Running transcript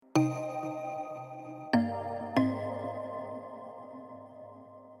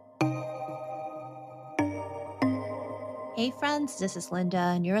Hey friends, this is Linda,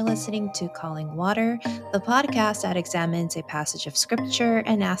 and you're listening to Calling Water, the podcast that examines a passage of scripture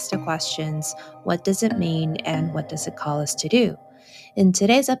and asks the questions, what does it mean and what does it call us to do? In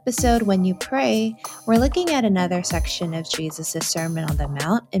today's episode, When You Pray, we're looking at another section of Jesus' Sermon on the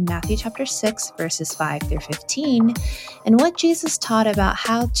Mount in Matthew chapter 6, verses 5 through 15, and what Jesus taught about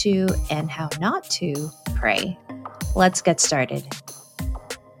how to and how not to pray. Let's get started.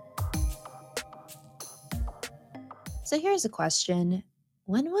 So here's a question.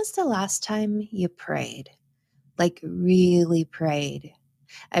 When was the last time you prayed? Like really prayed?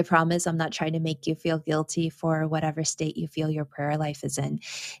 I promise I'm not trying to make you feel guilty for whatever state you feel your prayer life is in.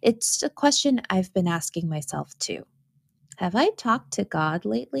 It's a question I've been asking myself too. Have I talked to God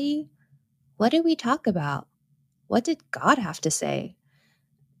lately? What did we talk about? What did God have to say?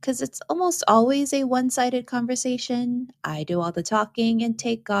 Because it's almost always a one sided conversation. I do all the talking and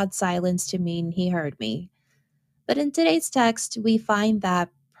take God's silence to mean he heard me. But in today's text, we find that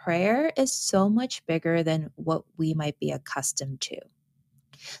prayer is so much bigger than what we might be accustomed to.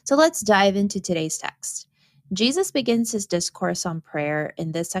 So let's dive into today's text. Jesus begins his discourse on prayer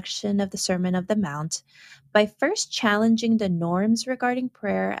in this section of the Sermon on the Mount by first challenging the norms regarding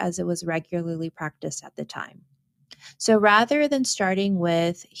prayer as it was regularly practiced at the time. So rather than starting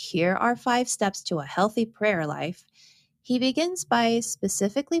with, here are 5 steps to a healthy prayer life, he begins by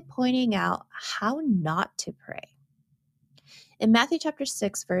specifically pointing out how not to pray. In Matthew chapter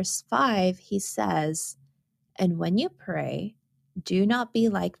 6, verse 5, he says, "And when you pray, do not be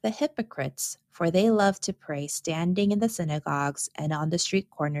like the hypocrites, for they love to pray standing in the synagogues and on the street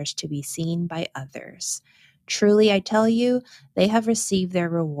corners to be seen by others. Truly, I tell you, they have received their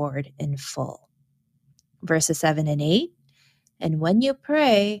reward in full." Verses 7 and 8, "And when you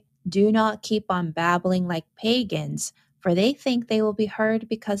pray, do not keep on babbling like pagans, for they think they will be heard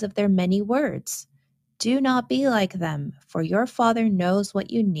because of their many words. Do not be like them, for your Father knows what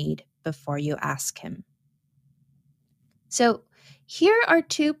you need before you ask him." So, here are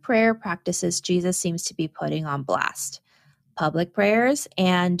 2 prayer practices Jesus seems to be putting on blast: public prayers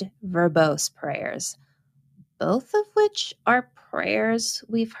and verbose prayers, both of which are prayers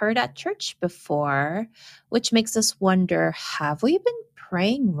we've heard at church before, which makes us wonder, have we been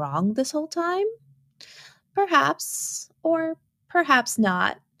praying wrong this whole time? Perhaps, or perhaps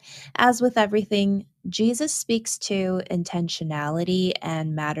not. As with everything, Jesus speaks to intentionality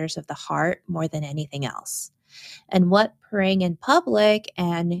and matters of the heart more than anything else. And what praying in public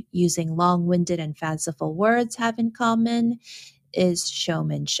and using long winded and fanciful words have in common is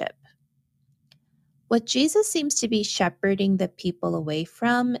showmanship. What Jesus seems to be shepherding the people away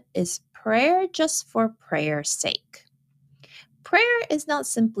from is prayer just for prayer's sake. Prayer is not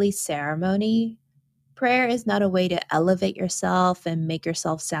simply ceremony. Prayer is not a way to elevate yourself and make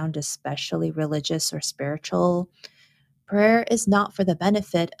yourself sound especially religious or spiritual. Prayer is not for the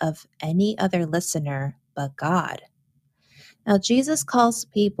benefit of any other listener but God. Now, Jesus calls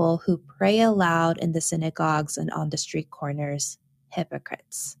people who pray aloud in the synagogues and on the street corners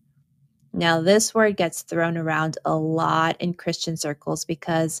hypocrites. Now, this word gets thrown around a lot in Christian circles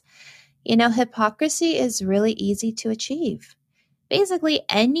because, hypocrisy is really easy to achieve. Basically,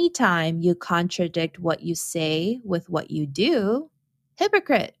 anytime you contradict what you say with what you do,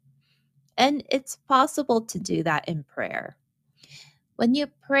 hypocrite. And it's possible to do that in prayer. When you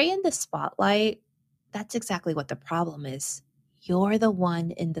pray in the spotlight, that's exactly what the problem is. You're the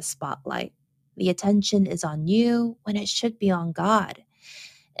one in the spotlight. The attention is on you when it should be on God.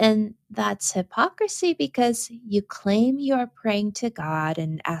 And that's hypocrisy because you claim you're praying to God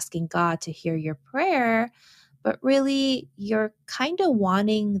and asking God to hear your prayer, but really you're kind of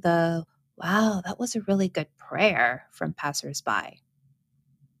wanting the, wow, that was a really good prayer from passersby.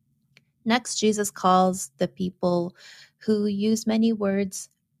 Next, Jesus calls the people who use many words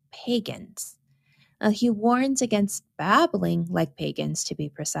pagans. He warns against babbling like pagans, to be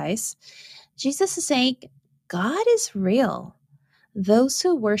precise. Jesus is saying, God is real. Those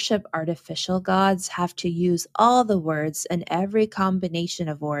who worship artificial gods have to use all the words and every combination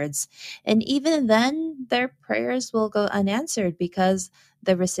of words. And even then, their prayers will go unanswered because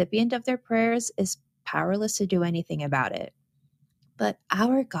the recipient of their prayers is powerless to do anything about it. But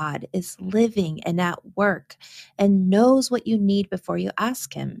our God is living and at work and knows what you need before you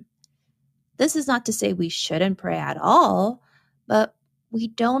ask him. This is not to say we shouldn't pray at all, but we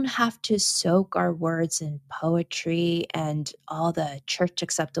don't have to soak our words in poetry and all the church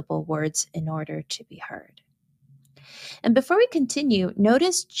acceptable words in order to be heard. And before we continue,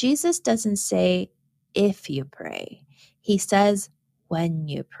 notice Jesus doesn't say if you pray. He says when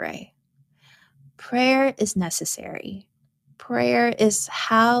you pray. Prayer is necessary. prayer is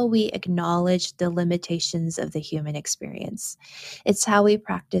how we acknowledge the limitations of the human experience. It's how we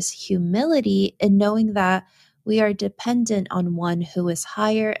practice humility in knowing that we are dependent on one who is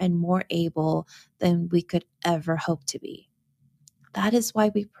higher and more able than we could ever hope to be. That is why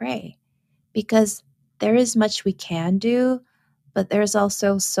we pray, because there is much we can do, but there's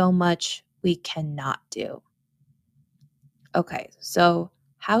also so much we cannot do. Okay, so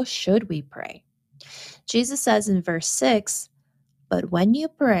how should we pray? Jesus says in verse 6, "But when you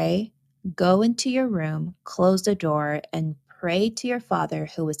pray, go into your room, close the door, and pray to your Father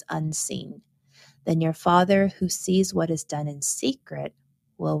who is unseen. Then your Father who sees what is done in secret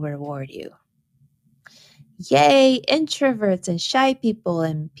will reward you." Yay, introverts and shy people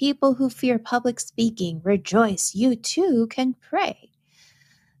and people who fear public speaking, rejoice, you too can pray.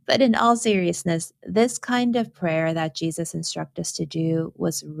 But in all seriousness, this kind of prayer that Jesus instructed us to do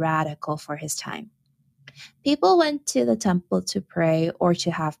was radical for his time. People went to the temple to pray or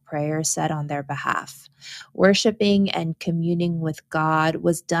to have prayers said on their behalf. Worshipping and communing with God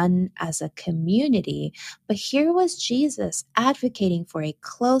was done as a community, but here was Jesus advocating for a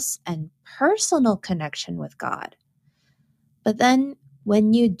close and personal connection with God. But then,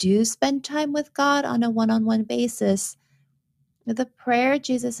 when you do spend time with God on a one on one basis, the prayer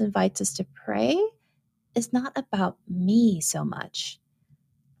Jesus invites us to pray is not about me so much.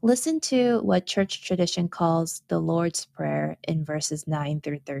 Listen to what church tradition calls the Lord's Prayer in verses 9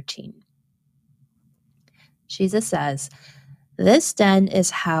 through 13. Jesus says, "This then is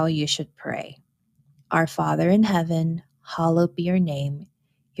how you should pray. Our Father in heaven, hallowed be your name.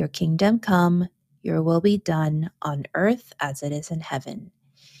 Your kingdom come, your will be done on earth as it is in heaven.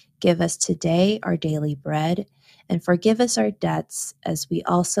 Give us today our daily bread, and forgive us our debts as we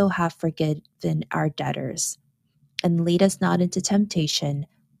also have forgiven our debtors. And lead us not into temptation,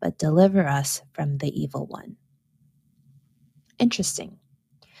 but deliver us from the evil one." Interesting.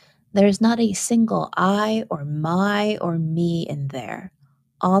 There's not a single I or my or me in there.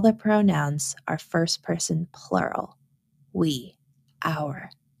 All the pronouns are first person plural. We,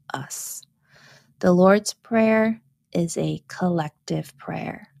 our, us. The Lord's Prayer is a collective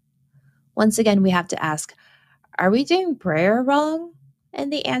prayer. Once again, we have to ask, are we doing prayer wrong?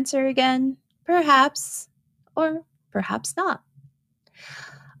 And the answer again, perhaps, or perhaps not.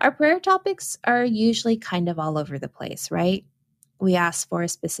 Our prayer topics are usually kind of all over the place, right? We ask for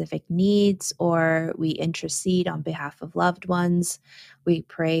specific needs or we intercede on behalf of loved ones. We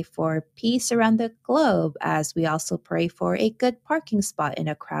pray for peace around the globe as we also pray for a good parking spot in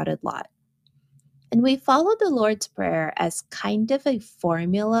a crowded lot. And we follow the Lord's Prayer as kind of a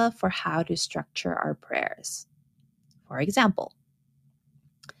formula for how to structure our prayers. For example,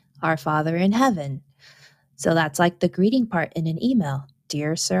 Our Father in heaven. So that's like the greeting part in an email.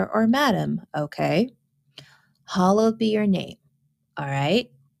 Dear sir or madam, okay? Hallowed be your name. All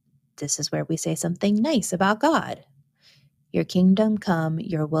right? This is where we say something nice about God. Your kingdom come,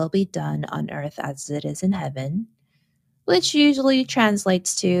 your will be done on earth as it is in heaven, which usually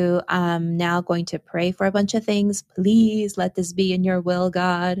translates to, I'm now going to pray for a bunch of things. Please let this be in your will,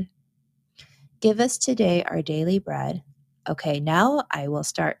 God. Give us today our daily bread. Okay, now I will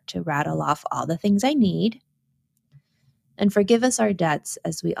start to rattle off all the things I need. And forgive us our debts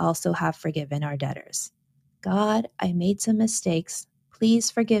as we also have forgiven our debtors. God, I made some mistakes.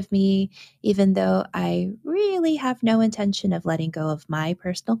 Please forgive me, even though I really have no intention of letting go of my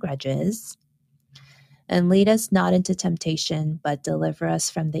personal grudges. And lead us not into temptation, but deliver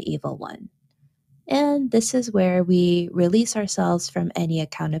us from the evil one. And this is where we release ourselves from any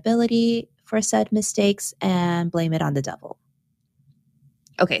accountability for said mistakes and blame it on the devil.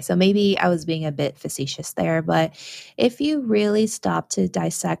 Okay, so maybe I was being a bit facetious there, but if you really stop to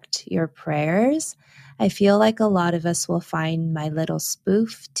dissect your prayers, I feel like a lot of us will find my little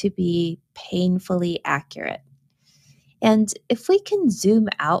spoof to be painfully accurate. And if we can zoom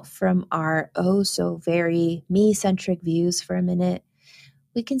out from our oh so very me centric views for a minute,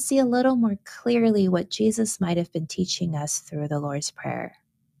 we can see a little more clearly what Jesus might have been teaching us through the Lord's Prayer.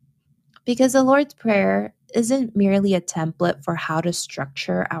 Because the Lord's Prayer isn't merely a template for how to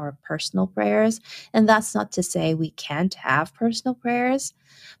structure our personal prayers, and that's not to say we can't have personal prayers,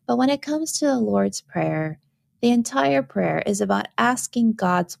 but when it comes to the Lord's Prayer, the entire prayer is about asking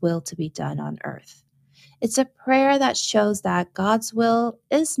God's will to be done on earth. It's a prayer that shows that God's will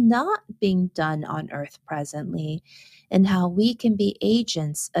is not being done on earth presently, and how we can be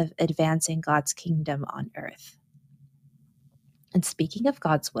agents of advancing God's kingdom on earth. And speaking of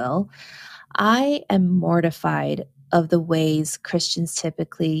God's will, I am mortified of the ways Christians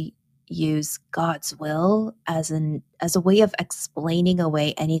typically use God's will as a way of explaining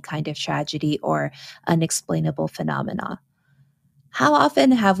away any kind of tragedy or unexplainable phenomena. How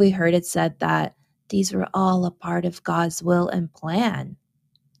often have we heard it said that these were all a part of God's will and plan?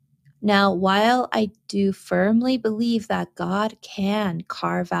 Now, while I do firmly believe that God can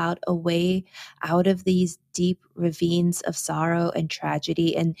carve out a way out of these deep ravines of sorrow and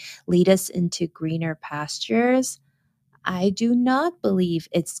tragedy and lead us into greener pastures, I do not believe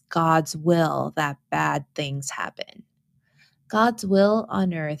it's God's will that bad things happen. God's will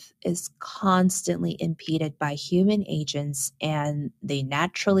on earth is constantly impeded by human agents and the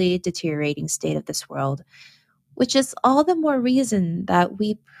naturally deteriorating state of this world, which is all the more reason that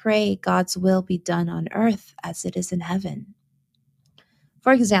we pray God's will be done on earth as it is in heaven.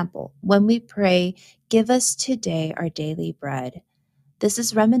 For example, when we pray, "Give us today our daily bread," this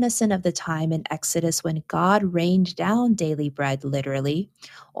is reminiscent of the time in Exodus when God rained down daily bread, literally,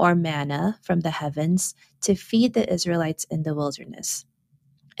 or manna from the heavens to feed the Israelites in the wilderness.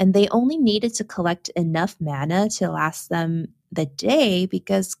 And they only needed to collect enough manna to last them the day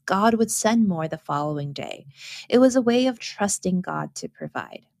because God would send more the following day. It was a way of trusting God to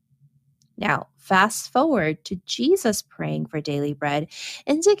provide. Now, fast forward to Jesus praying for daily bread,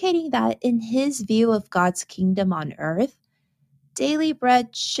 indicating that in his view of God's kingdom on earth, daily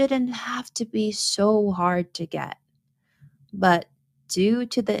bread shouldn't have to be so hard to get. But due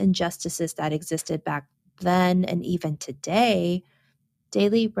to the injustices that existed back then and even today,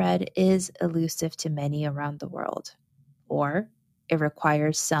 daily bread is elusive to many around the world, or it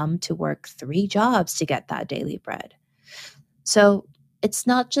requires some to work 3 jobs to get that daily bread. So it's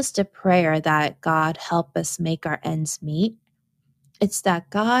not just a prayer that God help us make our ends meet, it's that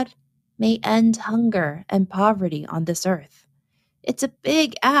God may end hunger and poverty on this earth. It's a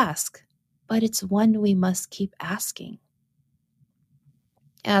big ask, but it's one we must keep asking.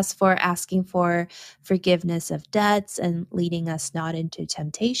 As for asking for forgiveness of debts and leading us not into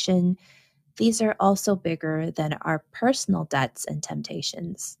temptation, these are also bigger than our personal debts and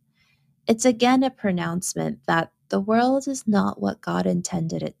temptations. It's again a pronouncement that the world is not what God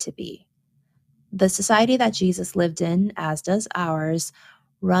intended it to be. The society that Jesus lived in, as does ours,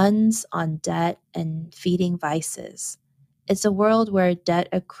 runs on debt and feeding vices. It's a world where debt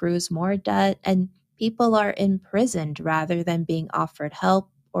accrues more debt and people are imprisoned rather than being offered help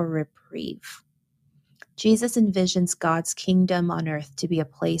or reprieve. Jesus envisions God's kingdom on earth to be a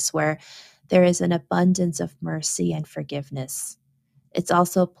place where there is an abundance of mercy and forgiveness. It's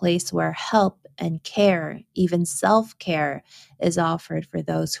also a place where help and care, even self care, is offered for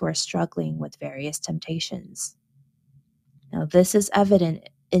those who are struggling with various temptations. Now, this is evident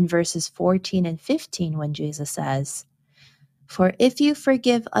in verses 14 and 15 when Jesus says, "For if you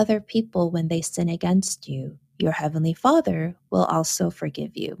forgive other people when they sin against you, your heavenly Father will also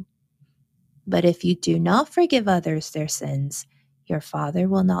forgive you. But if you do not forgive others their sins, your Father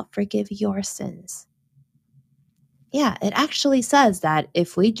will not forgive your sins." Yeah, it actually says that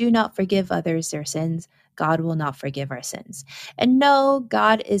if we do not forgive others their sins, God will not forgive our sins. And no,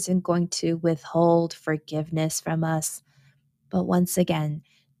 God isn't going to withhold forgiveness from us. But once again,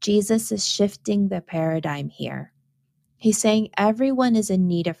 Jesus is shifting the paradigm here. He's saying everyone is in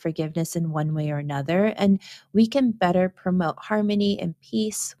need of forgiveness in one way or another, and we can better promote harmony and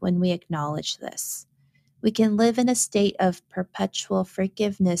peace when we acknowledge this. We can live in a state of perpetual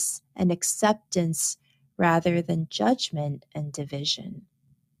forgiveness and acceptance rather than judgment and division.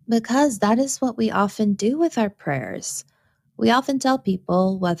 Because that is what we often do with our prayers. We often tell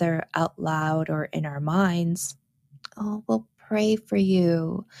people, whether out loud or in our minds, "Oh, we'll pray for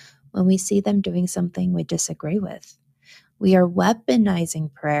you," when we see them doing something we disagree with. We are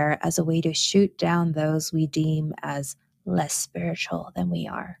weaponizing prayer as a way to shoot down those we deem as less spiritual than we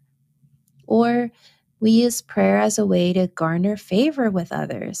are. Or we use prayer as a way to garner favor with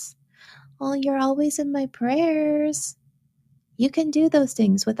others. "Well, you're always in my prayers." You can do those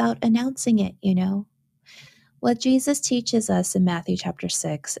things without announcing it. What Jesus teaches us in Matthew chapter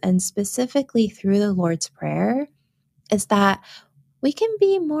 6, and specifically through the Lord's Prayer, is that we can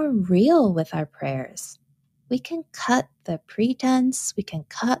be more real with our prayers. We can cut the pretense, we can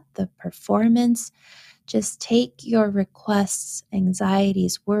cut the performance. Just take your requests,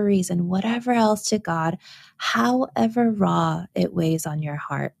 anxieties, worries, and whatever else to God, however raw it weighs on your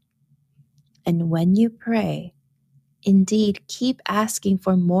heart. And when you pray, indeed, keep asking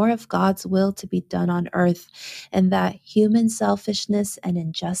for more of God's will to be done on earth, and that human selfishness and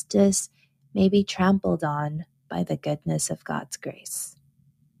injustice may be trampled on by the goodness of God's grace.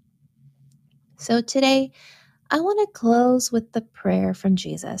 So today, I want to close with the prayer from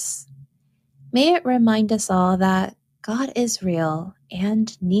Jesus. May it remind us all that God is real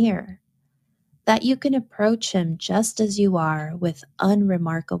and near, that you can approach him just as you are with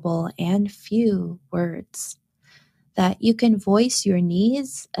unremarkable and few words, that you can voice your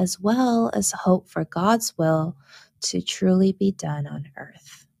needs as well as hope for God's will to truly be done on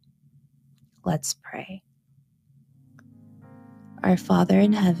earth. Let's pray. Our Father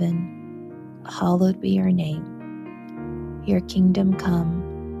in heaven, hallowed be your name. Your kingdom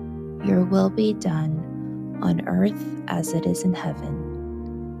come, your will be done on earth as it is in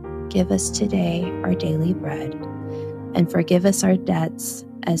heaven. Give us today our daily bread, and forgive us our debts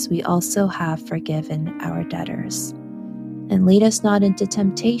as we also have forgiven our debtors. And lead us not into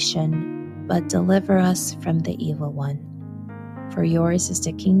temptation, but deliver us from the evil one. For yours is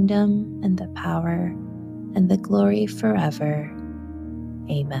the kingdom and the power and the glory forever.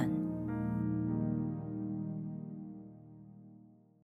 Amen.